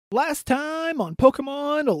Last time on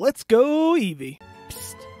Pokemon Let's Go Eevee.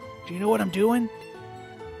 Psst, do you know what I'm doing?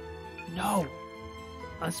 No.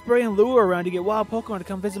 I'm spraying lure around to get wild Pokemon to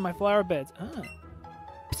come visit my flower beds.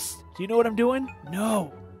 Psst, do you know what I'm doing?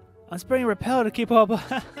 No. I'm spraying repel to keep up.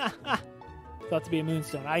 Thought to be a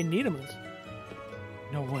moonstone. I need a moonstone.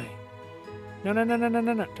 No way. No.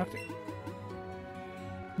 Talk to...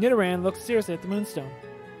 Nidoran looks seriously at the moonstone.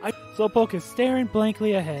 Slowpoke is staring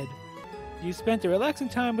blankly ahead. You spent a relaxing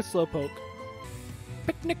time with Slowpoke.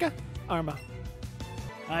 Picnica Arma.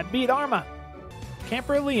 I beat Arma.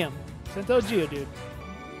 Camper Liam. Sento Geodude.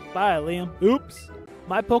 Bye, Liam. Oops.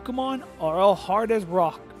 My Pokemon are all hard as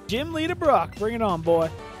rock. Gym Leader Brock. Bring it on, boy.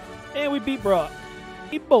 And we beat Brock.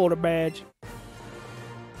 He Boulder Badge.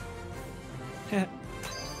 Oh,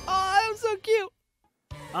 I'm so cute.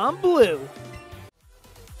 I'm blue.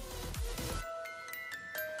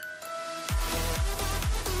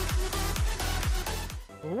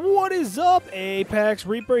 What is up?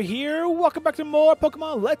 ApexReaper here. Welcome back to more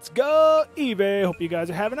Pokemon Let's Go Eevee. Hope you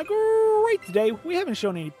guys are having a great day. We haven't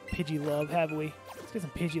shown any Pidgey love, have we? Let's get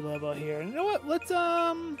some Pidgey love out here. And you know what? Let's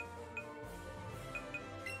have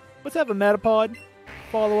a Metapod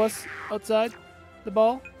follow us outside the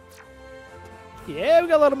ball. Yeah, we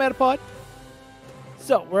got a little Metapod.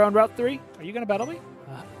 So, we're on Route 3. Are you going to battle me?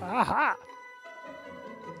 Aha!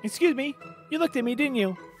 Excuse me. You looked at me, didn't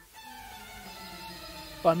you?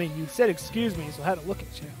 Well, I mean, you said excuse me, so I had to look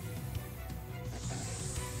at you.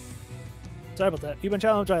 Sorry about that. You've been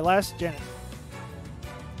challenged by last Janet.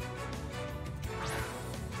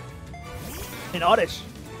 And Oddish.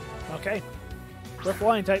 Okay. We're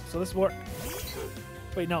flying type, so this will work.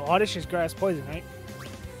 Wait, no. Oddish is grass poison, right?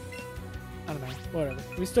 I don't know. Whatever.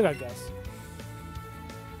 We still got Gus.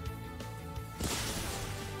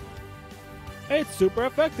 It's super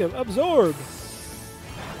effective. Absorb.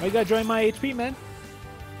 Oh, you gotta join my HP, man.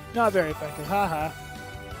 Not very effective, haha.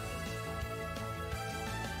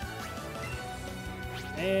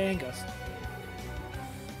 And Gust.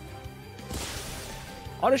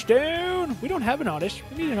 Oddish down! We don't have an Oddish.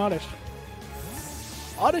 We need an Oddish.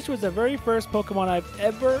 Oddish was the very first Pokemon I've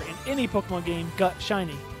ever, in any Pokemon game, got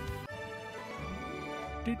shiny.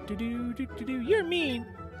 You're mean!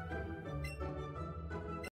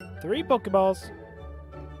 3 Pokeballs.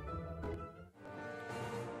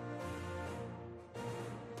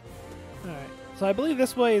 Alright, so I believe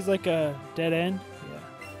this way is like a dead end.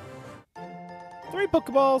 Yeah. 3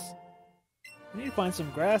 Pokeballs! I need to find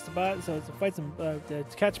some grass to buy, so to fight some, to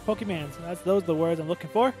catch Pokemons. Those are the words I'm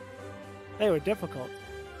looking for. They were difficult.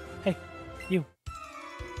 Hey, you.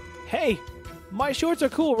 Hey! My shorts are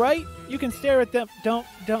cool, right? You can stare at them. Don't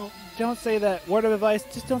say that. Word of advice,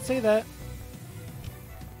 just don't say that.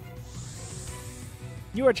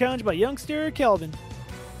 You are challenged by youngster Kelvin.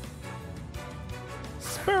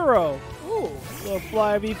 Sparrow! Ooh, little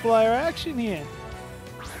fly v flyer action here.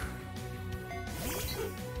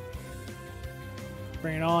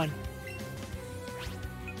 Bring it on.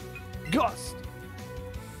 Gust!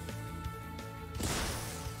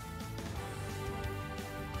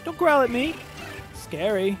 Don't growl at me.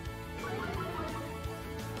 Scary.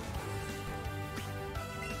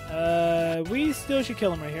 We still should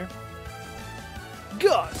kill him right here.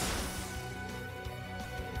 Gust!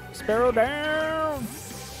 Sparrow down!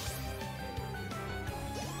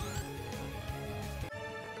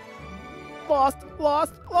 Lost!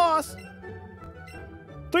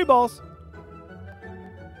 3 balls.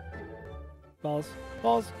 Balls.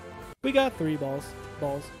 We got 3 balls.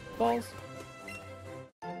 Balls.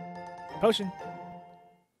 Potion.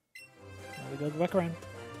 Now we go back around.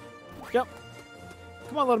 Jump.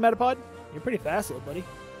 Come on, little Metapod. You're pretty fast, little buddy.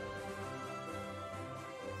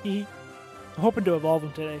 I'm hoping to evolve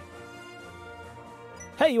him today.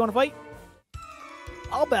 Hey, you want to fight?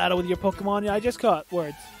 I'll battle with your Pokemon I just caught.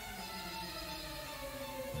 Words.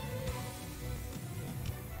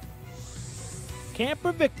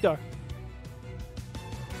 Camper Victor.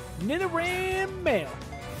 Nidoran Male.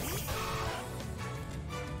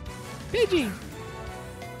 Pidgey.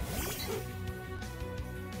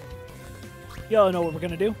 Y'all know what we're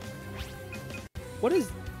gonna do. What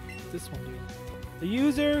is this one do? The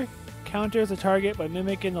user counters a target by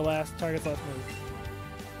mimicking the target's last move.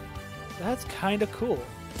 That's kinda cool.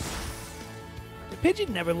 The Pidgey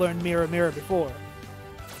never learned Mirror Mirror before.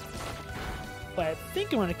 But I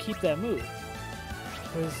think I'm gonna keep that move.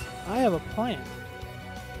 Because I have a plan.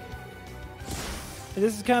 And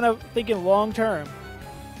this is kind of thinking long term.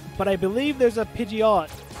 But I believe there's a Pidgeot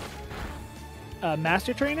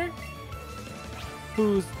Master Trainer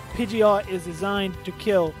whose Pidgeot is designed to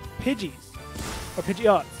kill Pidgeys. Or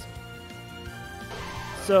Pidgeots.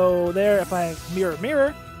 So there, if I have Mirror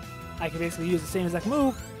Mirror, I can basically use the same exact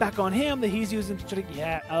move back on him that he's using to try to...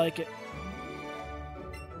 Yeah, I like it.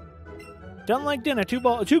 Done like dinner.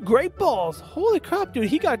 Two great balls. Holy crap, dude.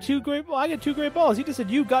 He got two great balls. I got two great balls. He just said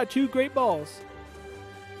you got two great balls.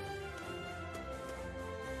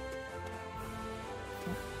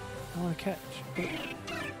 I want to catch.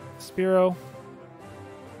 Spearow.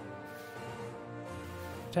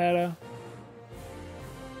 Tata.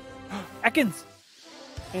 Ekans!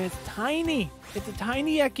 And it's tiny. It's a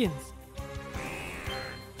tiny Ekans.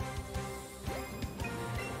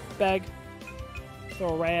 Bag. Throw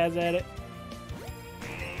a Raz at it.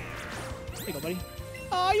 There you go, buddy.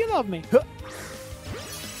 Oh, you love me. Huh.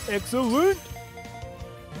 Excellent.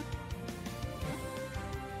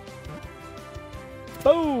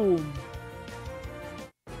 Boom.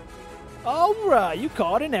 All right, you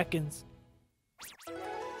caught an Ekans.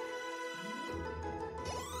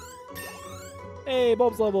 Hey,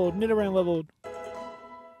 Bulb's leveled. Nidoran leveled.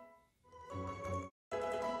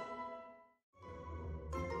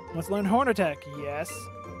 Let's learn Horn Attack. Yes.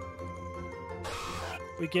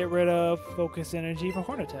 We get rid of Focus Energy for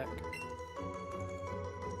Horn Attack.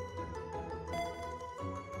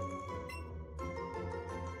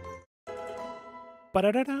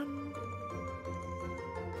 Ba-da-da-dum.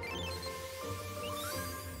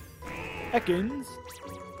 Ekans.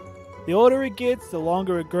 The older it gets, the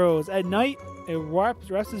longer it grows. At night, it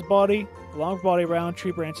wraps his body, long body around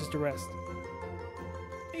tree branches to rest.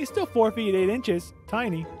 He's still 4 feet 8 inches.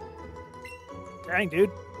 Tiny. Dang,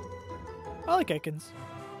 dude. I like Ekans.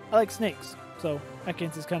 I like snakes, so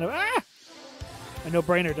Ekans is kind of a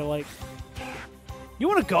no-brainer to like. You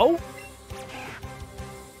want to go?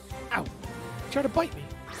 Ow! Try to bite me.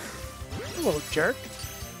 You little jerk.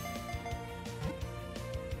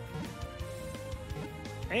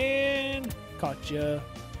 And caught ya.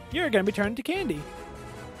 You're gonna be turned to candy.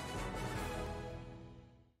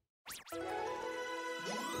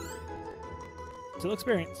 Still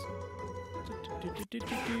experience.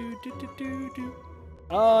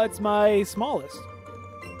 It's my smallest.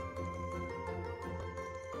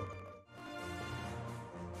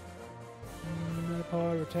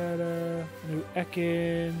 Metapod, Rattata, new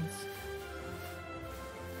Ekans.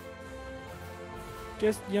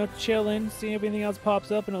 Just, chilling, seeing if anything else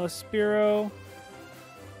pops up. Another Spearow.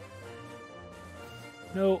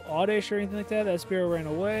 No Oddish or anything like that. That Spearow ran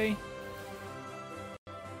away.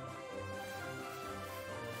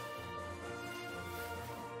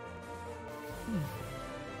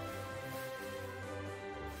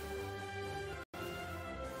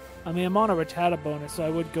 I mean, I'm on a Rattata bonus, so I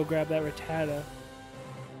would go grab that Rattata.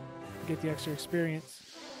 Get the extra experience.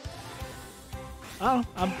 Oh,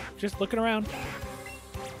 I'm just looking around.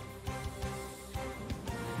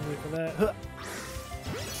 Wait for that.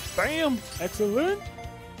 Bam! Excellent!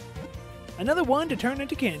 Another one to turn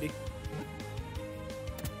into candy.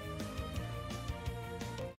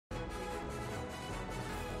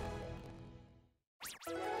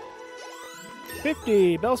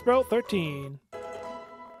 $50. Bellsprout 13.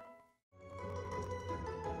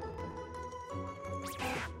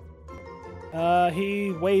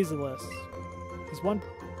 He weighs less. He's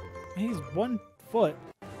 1 foot.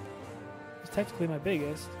 He's technically my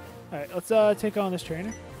biggest. Alright, let's take on this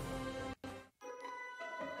trainer.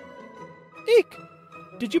 Eek!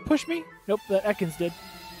 Did you push me? Nope, the Ekans did.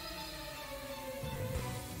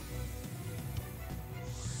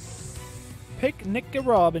 Picnic a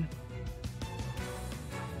Robin.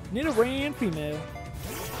 Nidoran female.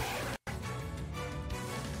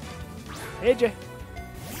 Hey, Jay.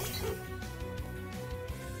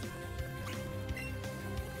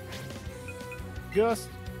 Gust.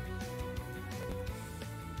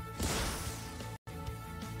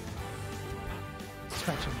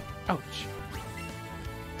 Scratching me. Ouch.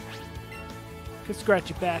 Could scratch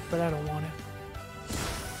you back, but I don't want it.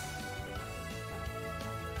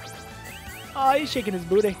 Oh, he's shaking his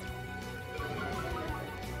booty.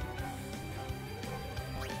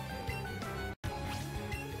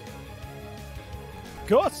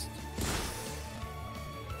 Gust.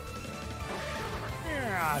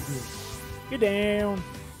 Yeah, you're down.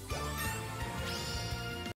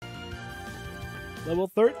 Level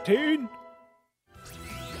 13.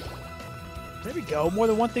 There we go. More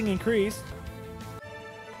than one thing increased.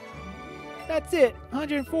 That's it.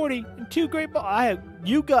 140 and 2 great balls.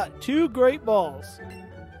 You got 2 great balls.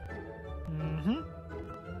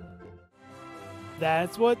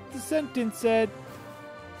 That's what the sentence said.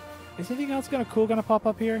 Is anything else cool gonna pop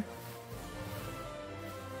up here?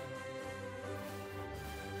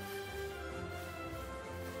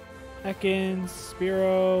 Ekans,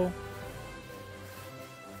 Spearow.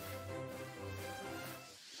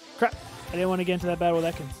 Crap. I didn't want to get into that battle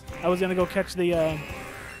with Ekans. I was gonna go catch the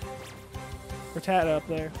Rattata up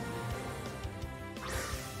there.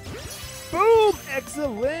 Boom!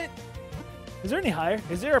 Excellent! Is there any higher?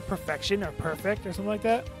 Is there a perfection or perfect or something like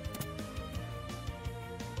that?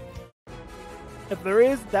 If there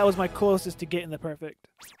is, that was my closest to getting the perfect.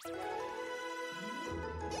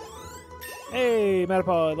 Hey,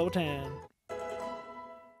 Metapod, level 10.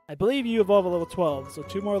 I believe you evolve at level 12, so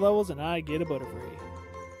 2 more levels and I get a Butterfree.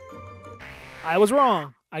 I was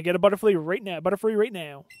wrong. I get a Butterfree right now. Butterfree right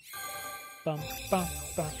now. Bum, bum,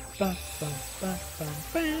 bum, bum, bum, bum, bum,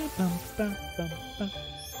 bum, bum, bum, bum, bum.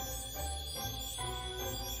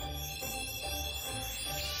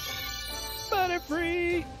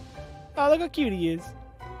 Butterfree! Oh, look how cute he is.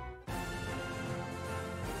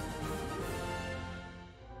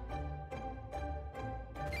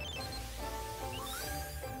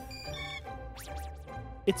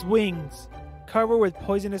 Its wings, covered with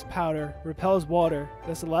poisonous powder, repels water.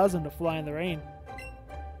 This allows them to fly in the rain.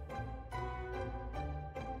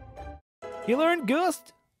 He learned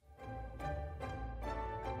Gust!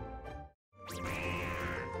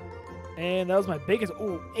 And that was my biggest.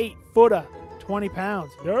 Ooh, 8-footer. 20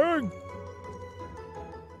 pounds. Dang!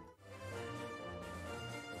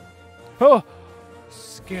 Oh!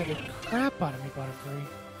 Scared the crap out of me, Butterfree.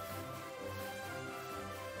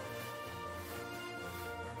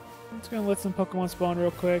 I'm just gonna let some Pokemon spawn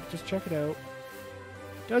real quick. Just check it out.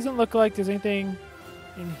 Doesn't look like there's anything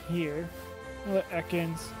in here. I'll let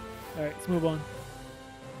Ekans. Alright, let's move on.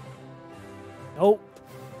 Nope.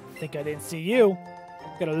 Think I didn't see you.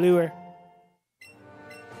 Got a lure.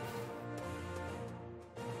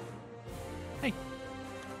 Hey.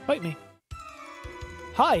 Fight me.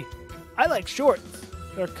 Hi. I like shorts.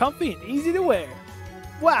 They're comfy and easy to wear.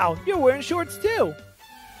 Wow, you're wearing shorts too.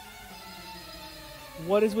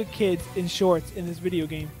 What is with kids in shorts in this video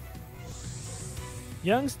game?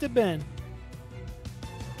 Youngster Ben.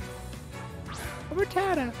 A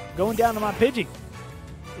Rattata. Going down to my Pidgey.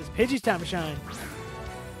 It's Pidgey's time to shine.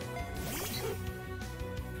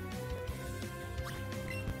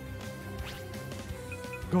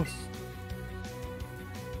 Ghost.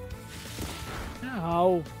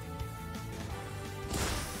 Ow.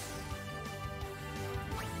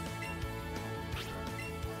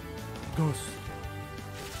 Ghost.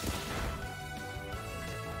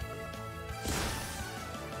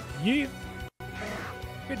 Yeah.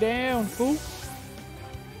 Get down, fool.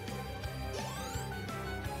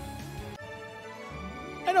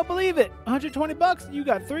 I don't believe it. 120 bucks? You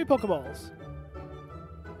got 3 Pokeballs.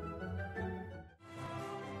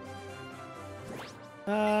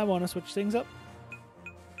 I want to switch things up.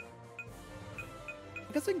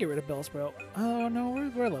 I guess I can get rid of Bellsprout. Oh no,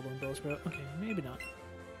 we're leveling Bellsprout. Okay, maybe not.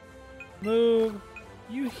 Move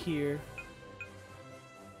you here.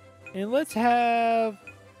 And let's have...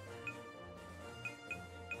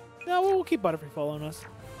 No, we'll keep Butterfree following us.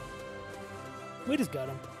 We just got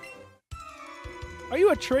him. Are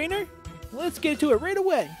you a trainer? Let's get to it right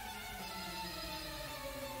away.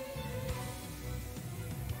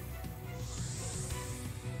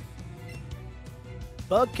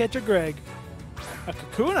 Bug Catcher Greg. A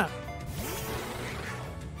Kakuna.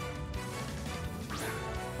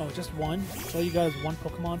 Oh, just one? All you got is 1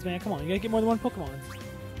 Pokemons, man? Come on, you gotta get more than 1 Pokemons.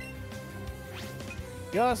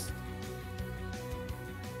 Just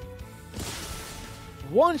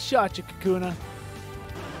one shot, you Kakuna.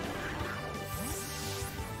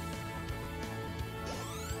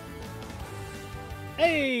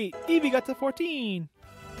 Hey, Eevee got to 14.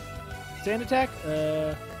 Sand attack?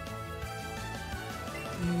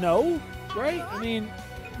 No, right? I mean,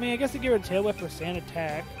 I guess they give her a tail whip for sand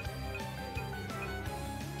attack.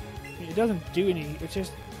 It doesn't do any. It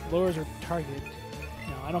just lowers her target.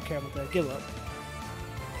 No, I don't care about that. Give up.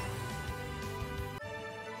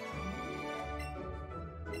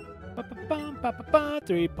 Ba-ba-bum,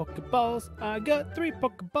 3 Pokeballs. I got 3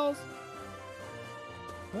 Pokeballs.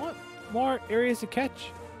 What more areas to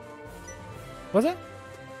catch? What's that?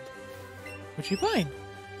 What'd you find?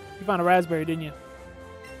 You found a raspberry, didn't you?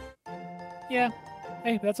 Yeah.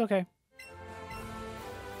 Hey, that's okay.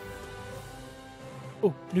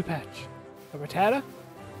 Oh, new patch. A Rattata.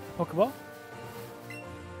 Pokeball.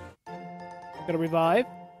 Got a revive.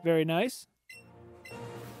 Very nice.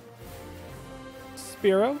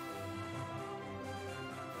 Spearow.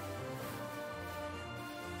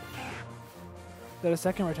 Is that a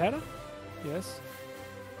second Rattata? Yes.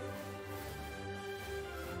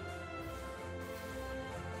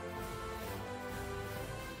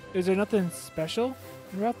 Is there nothing special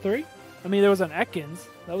in Route 3? I mean, there was an Ekans.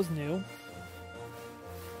 That was new.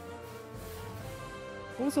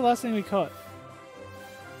 What was the last thing we caught?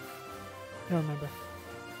 I don't remember.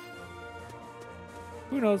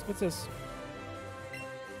 Who knows? What's this?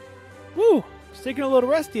 Woo! Just taking a little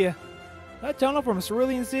rest here. That tunnel from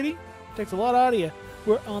Cerulean City takes a lot out of you.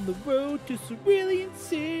 We're on the road to Cerulean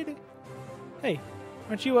City. Hey,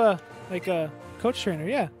 aren't you like a coach trainer?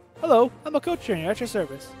 Yeah. Hello, I'm a coach trainer at your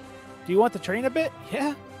service. Do you want to train a bit?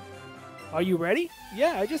 Yeah. Are you ready?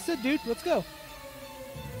 Yeah, I just said, dude, let's go.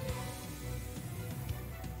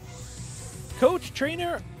 Coach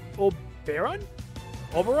trainer Oberon?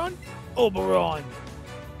 Oberon? Oberon.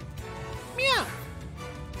 Meow.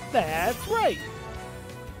 That's right.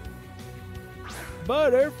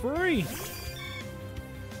 Butterfree.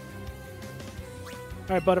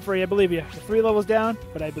 Alright, Butterfree, I believe you. You're 3 levels down,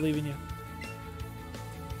 but I believe in you.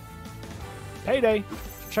 Payday.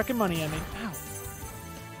 Chucking money at me. Ow.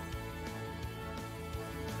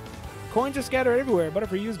 Coins are scattered everywhere.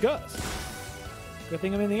 Butterfree use Gus. Good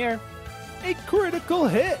thing I'm in the air. A critical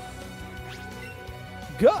hit.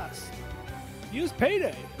 Gus. Use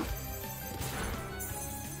Payday.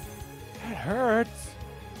 That hurts.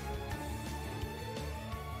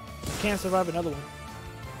 Can't survive another one.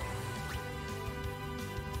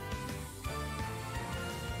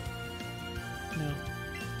 No.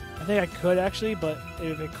 I think I could actually, but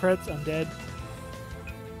if it crits, I'm dead.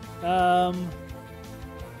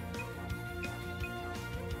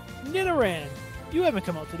 Nidoran, you haven't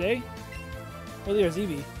come out today. Well, there's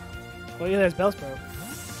Eevee. Well, yeah, there's Bellsprout.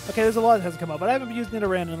 Okay, there's a lot that hasn't come out, but I haven't used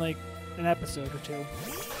Nidoran in like an episode or two.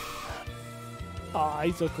 Aw,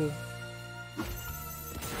 he's so cool.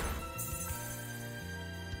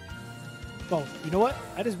 Oh, you know what?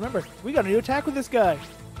 I just remembered. We got a new attack with this guy.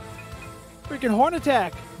 Freaking Horn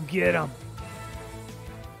Attack. Get him.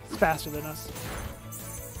 It's faster than us.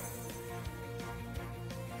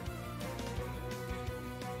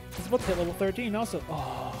 It's about to hit level 13 also.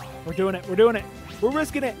 Oh, we're doing it. We're doing it. We're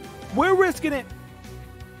risking it. We're risking it.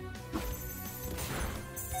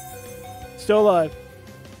 Still alive.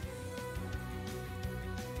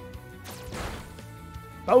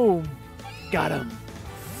 Boom. Got him.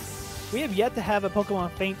 We have yet to have a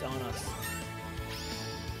Pokemon faint on us.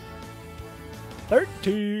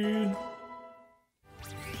 13.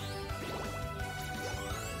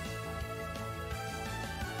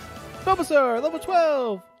 Bulbasaur, level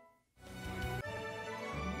 12.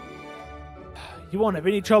 You won't have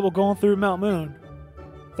any trouble going through Mount Moon.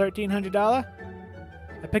 $1,300?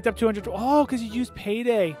 I picked up 200. Oh, because you used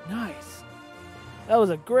Payday. Nice. That was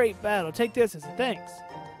a great battle. Take this as a thanks.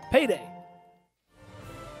 Payday.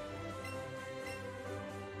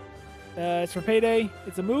 It's for Payday.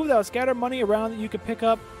 It's a move that will scatter money around that you could pick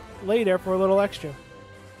up later for a little extra.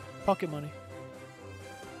 Pocket money.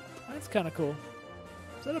 That's kind of cool.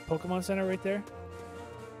 Is that a Pokemon Center right there?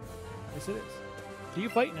 Yes, it is. Do you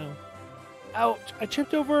fight now? Ouch! I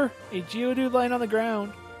tripped over a Geodude lying on the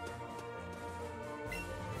ground.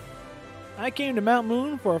 I came to Mount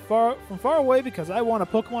Moon from far away because I want a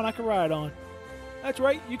Pokemon I can ride on. That's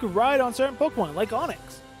right, you can ride on certain Pokemon, like Onix.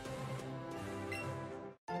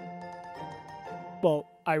 Well,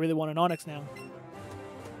 I really want an Onix now.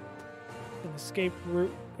 An escape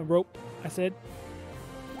route, a rope, I said.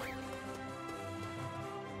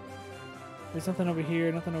 There's something over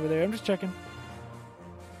here, nothing over there. I'm just checking.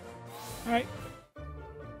 Alright.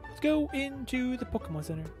 Let's go into the Pokemon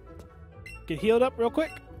Center. Get healed up real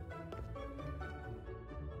quick.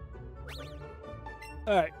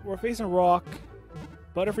 Alright, we're facing a rock.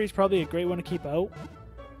 Butterfree's probably a great one to keep out.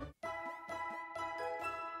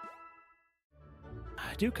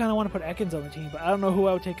 I do kind of want to put Ekans on the team, but I don't know who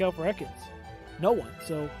I would take out for Ekans. No one,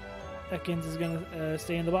 so Ekans is going to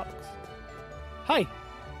stay in the box. Hi!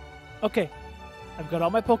 Okay, I've got all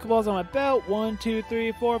my Pokeballs on my belt. 1, 2,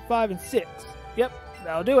 3, 4, 5, and 6. Yep,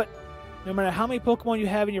 that'll do it. No matter how many Pokemon you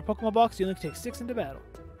have in your Pokemon box, you only take 6 into battle.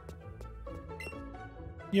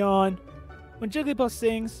 Yawn. When Jigglypuff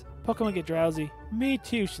sings, Pokemon get drowsy. Me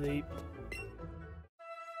too, sleep.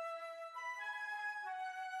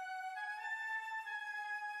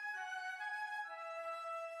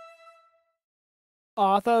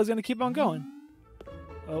 Oh, I thought I was going to keep on going.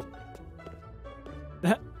 Oh.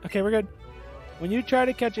 Okay, we're good. When you try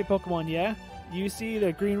to catch a Pokemon, yeah? You see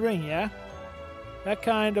the green ring, yeah? That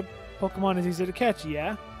kind of Pokemon is easy to catch,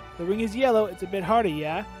 yeah? The ring is yellow, it's a bit harder,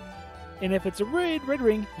 yeah? And if it's a red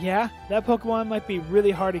ring, yeah? That Pokemon might be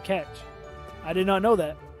really hard to catch. I did not know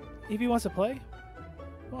that. Eevee wants to play?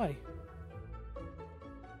 Why?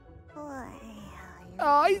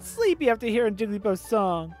 Oh, he's sleepy after hearing Jigglypuff's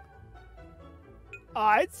song.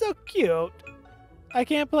 Oh, it's so cute. I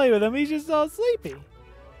can't play with him, he's just all sleepy.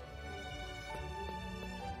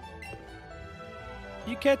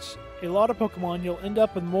 You catch a lot of Pokemon, you'll end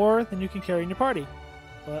up with more than you can carry in your party.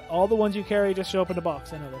 But all the ones you carry just show up in the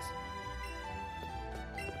box. I know this.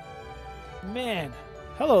 Man,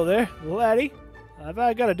 hello there, laddie. I've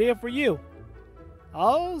got a deal for you.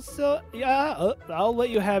 I'll let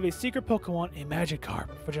you have a secret Pokemon, a Magikarp,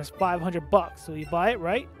 for just $500. So you buy it,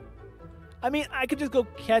 right? I mean, I could just go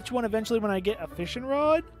catch one eventually when I get a fishing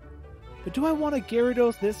rod. But do I want to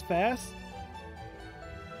Gyarados this fast?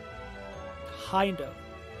 Kind of.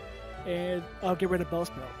 And I'll get rid of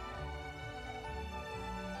Bellsprout.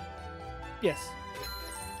 Yes.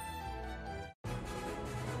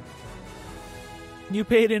 You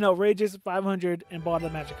paid an outrageous $500 and bought a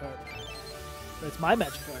Magikarp. That's my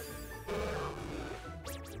Magikarp.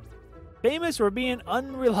 Famous for being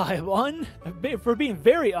unreliable, for being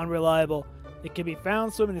very unreliable. It can be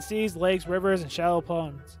found swimming in seas, lakes, rivers, and shallow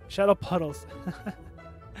ponds. Shallow puddles.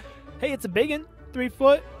 Hey, it's a big one. 3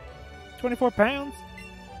 foot, 24 pounds.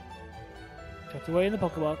 Tucked away in the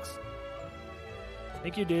Pokébox.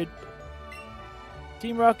 Thank you, dude.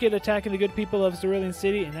 Team Rocket attacking the good people of Cerulean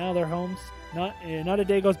City and now their homes. Not a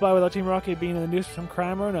day goes by without Team Rocket being in the news for some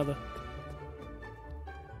crime or another.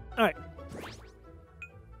 Alright.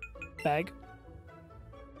 Bag.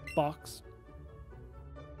 Box.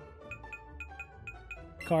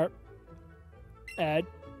 Carp. Add.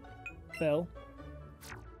 Bell.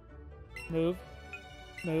 Move.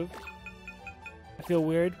 Move. I feel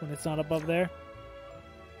weird when it's not above there.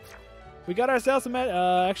 We got ourselves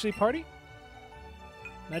a actually party.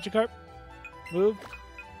 Magikarp. Move.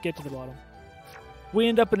 Get to the bottom. We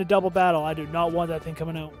end up in a double battle. I do not want that thing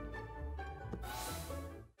coming out.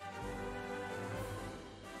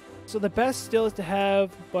 So the best still is to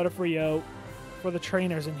have Butterfree for the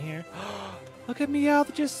trainers in here. Look at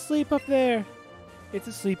Meowth just sleep up there. It's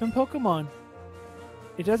a sleeping Pokemon.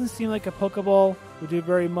 It doesn't seem like a Pokeball would do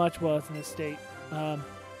very much while it's in this state. Pokemon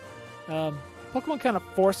kind of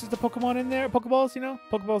forces the Pokemon in there. Pokeballs, you know?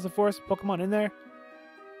 Pokeballs that force Pokemon in there.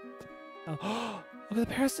 Oh, look at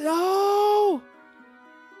the parasite. Oh!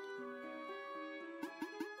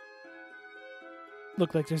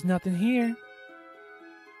 Look like there's nothing here.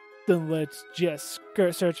 Then let's just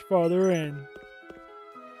search farther in.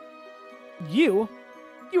 You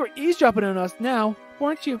were eavesdropping on us now,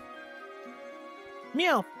 weren't you?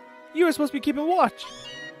 Meow, you were supposed to be keeping watch.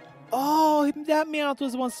 Oh, that Meowth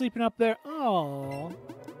was the one sleeping up there. Oh.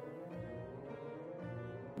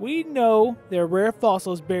 We know there are rare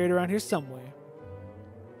fossils buried around here somewhere.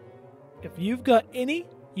 If you've got any,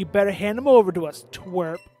 you better hand them over to us,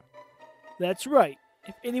 twerp. That's right.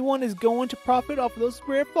 If anyone is going to profit off of those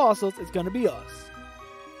rare fossils, it's going to be us.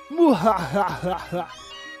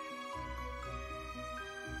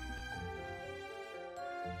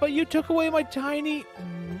 But you took away my tiny...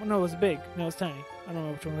 no, it was big. No, it was tiny. I don't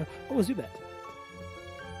know which one. What was Zubat?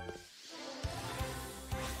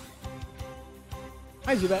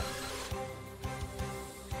 Hi, Zubat.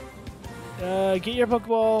 Get your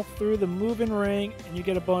Pokeball through the moving ring, and you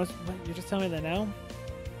get a bonus. What, you're just telling me that now?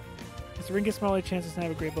 This ring gets smaller chances to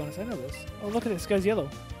have a great bonus. I know this. Oh, look at this guy's yellow.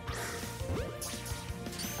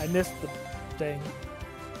 I missed the thing.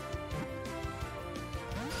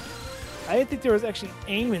 I didn't think there was actually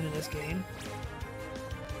aiming in this game.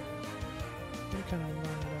 I'm kind of line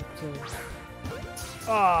it up too.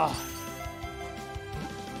 Ah!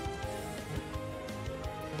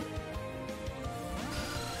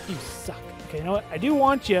 You suck. Okay, you know what? I do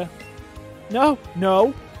want you. No,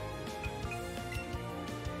 no.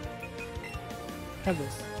 Have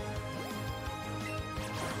this.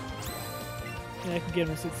 Yeah, I can get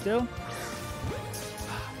him to sit still.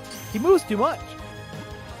 He moves too much.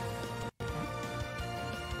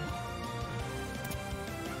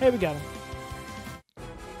 Hey, we got him.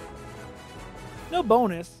 No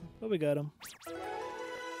bonus, but we got him.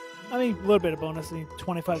 I mean, a little bit of bonus.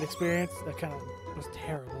 25 experience. That kind of was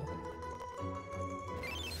terrible.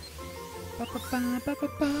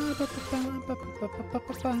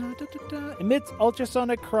 Emits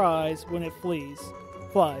ultrasonic cries when it flies.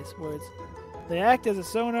 Words. They act as a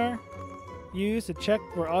sonar used to check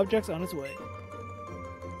for objects on its way.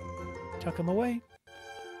 Tuck him away.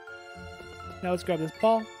 Now let's grab this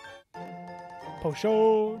ball.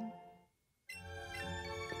 Potion.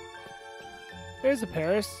 There's a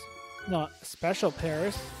Paris. Not a special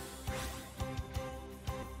Paris.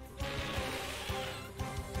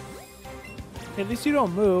 At least you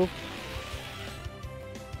don't move.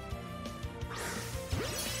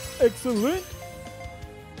 Excellent.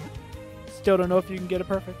 Still don't know if you can get it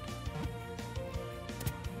perfect.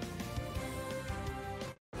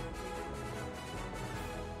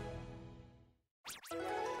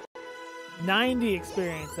 $90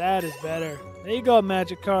 experience. That is better. There you go,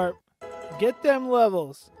 Magikarp. Get them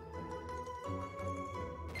levels.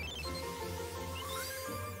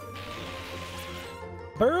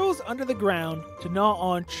 Burrows under the ground to gnaw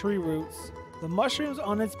on tree roots. The mushrooms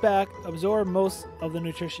on its back absorb most of the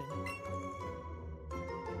nutrition.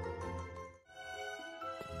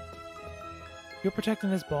 You're protecting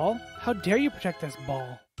this ball? How dare you protect this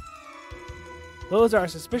ball? Those are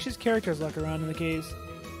suspicious characters lurking around in the caves.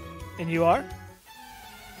 And you are?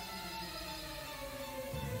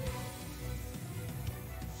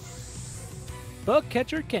 Bug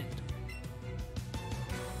catcher Kent.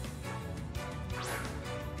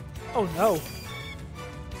 Oh no!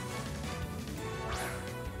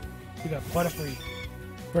 We got Butterfree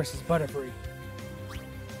versus Butterfree.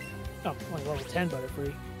 Oh, only level 10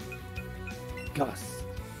 Butterfree. Gus.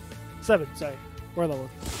 7, sorry. We're level.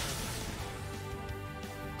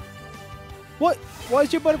 What? Why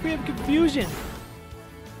is your Butterfree have confusion?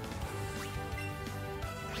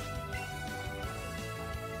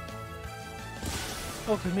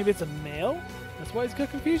 Oh, because maybe it's a male? That's why it's got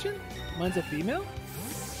confusion? Mine's a female?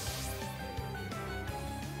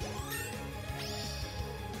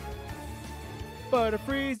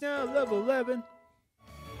 Butterfree's now level 11.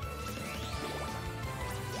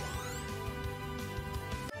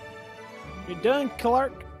 You're done,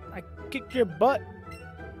 Clark. I kicked your butt.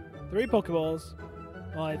 3 Pokeballs.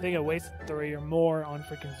 Well, I think I wasted 3 or more on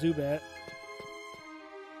freaking Zubat.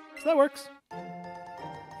 So that works.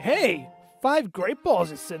 Hey! 5 Great Balls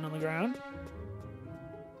just sitting on the ground.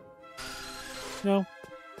 No.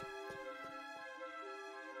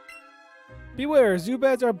 Beware,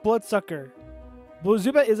 Zubats are bloodsucker. Blue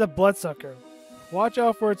Zubat is a bloodsucker. Watch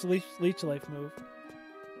out for its leech life move.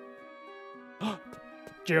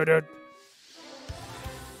 Geodude.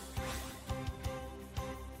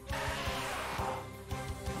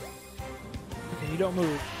 Okay, you don't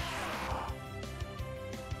move.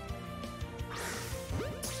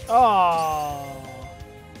 Oh,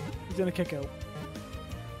 he's gonna kick out.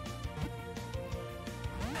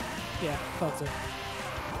 Yeah, thought so.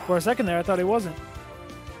 For a second there, I thought he wasn't.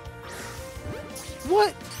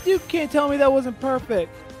 What? You can't tell me that wasn't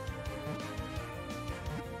perfect.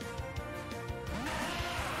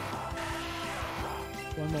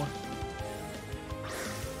 One more.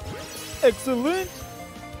 Excellent.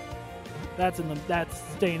 That's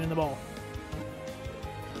staying in the ball.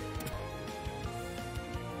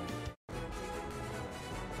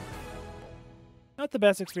 Not the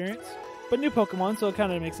best experience, but new Pokemon, so it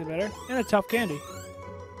kind of makes it better. And a tough candy.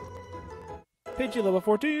 Pidgey level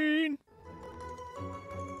 14.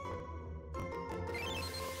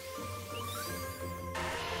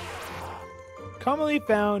 Commonly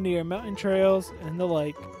found near mountain trails and the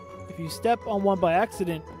like. If you step on one by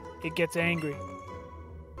accident, it gets angry.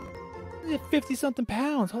 50-something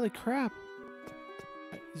pounds. Holy crap.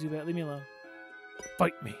 Right, Zubat, leave me alone.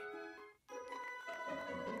 Fight me.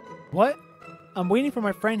 What? I'm waiting for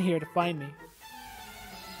my friend here to find me.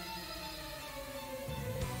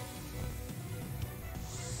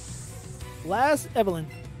 Last Evelyn.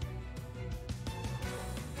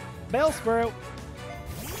 Bellsprout.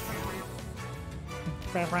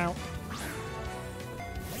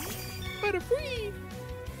 Butterfree.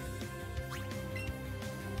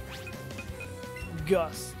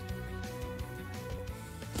 Gust.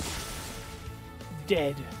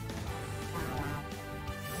 Dead.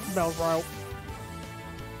 Bellsprout.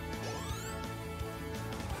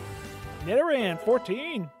 Nidoran,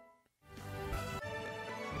 14.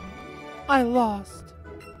 I lost.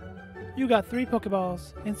 You got 3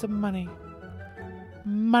 Pokeballs and some money.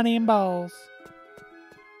 Money and balls.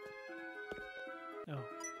 Oh,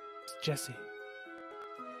 it's Jesse.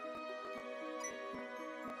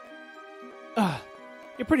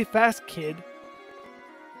 You're pretty fast, kid.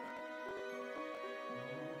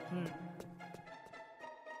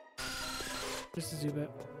 This is Zubat.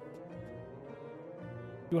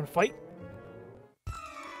 You want to fight?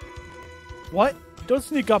 What? Don't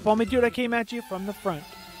sneak up on me, dude. I came at you from the front.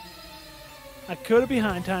 I could have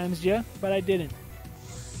behind times you, but I didn't.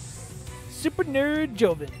 Super Nerd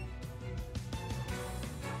Joven.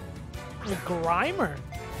 A Grimer.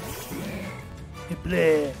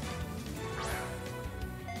 Bleh.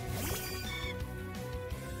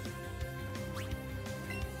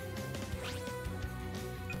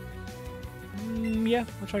 Yeah,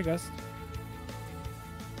 I'll try Gust.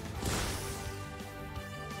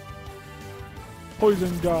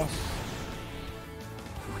 Poison Gust.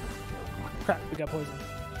 Crap, we got poison.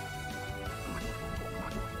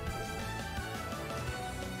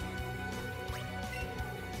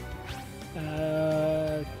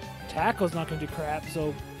 Tackle's not gonna do crap,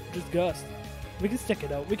 so just Gust. We can stick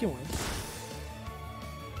it out. We can win.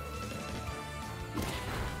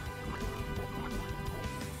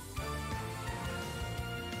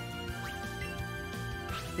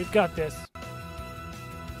 We've got this.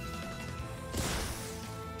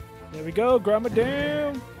 There we go. Grandma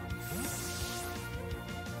down.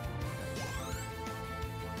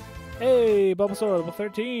 Hey, Bulbasaur, level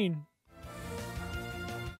 13.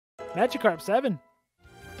 Magikarp, 7.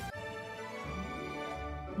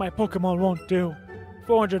 My Pokemon won't do.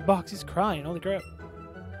 400 bucks, he's crying, holy crap.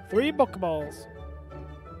 3 Pokeballs.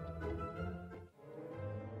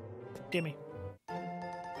 Gimme.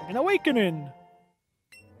 An Awakening.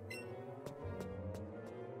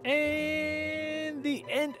 And the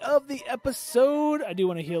end of the episode. I do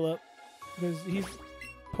want to heal up. Because he's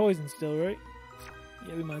poisoned still, right?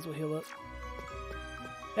 Yeah, we might as well heal up.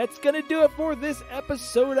 That's gonna do it for this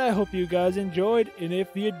episode. I hope you guys enjoyed. And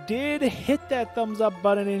if you did, hit that thumbs up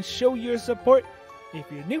button and show your support.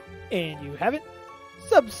 If you're new and you haven't,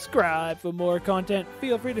 subscribe for more content.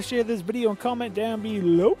 Feel free to share this video and comment down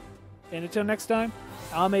below. And until next time,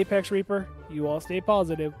 I'm ApexReaper. You all stay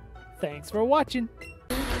positive. Thanks for watching.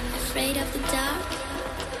 Afraid of the dark?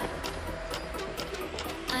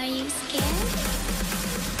 Are you scared?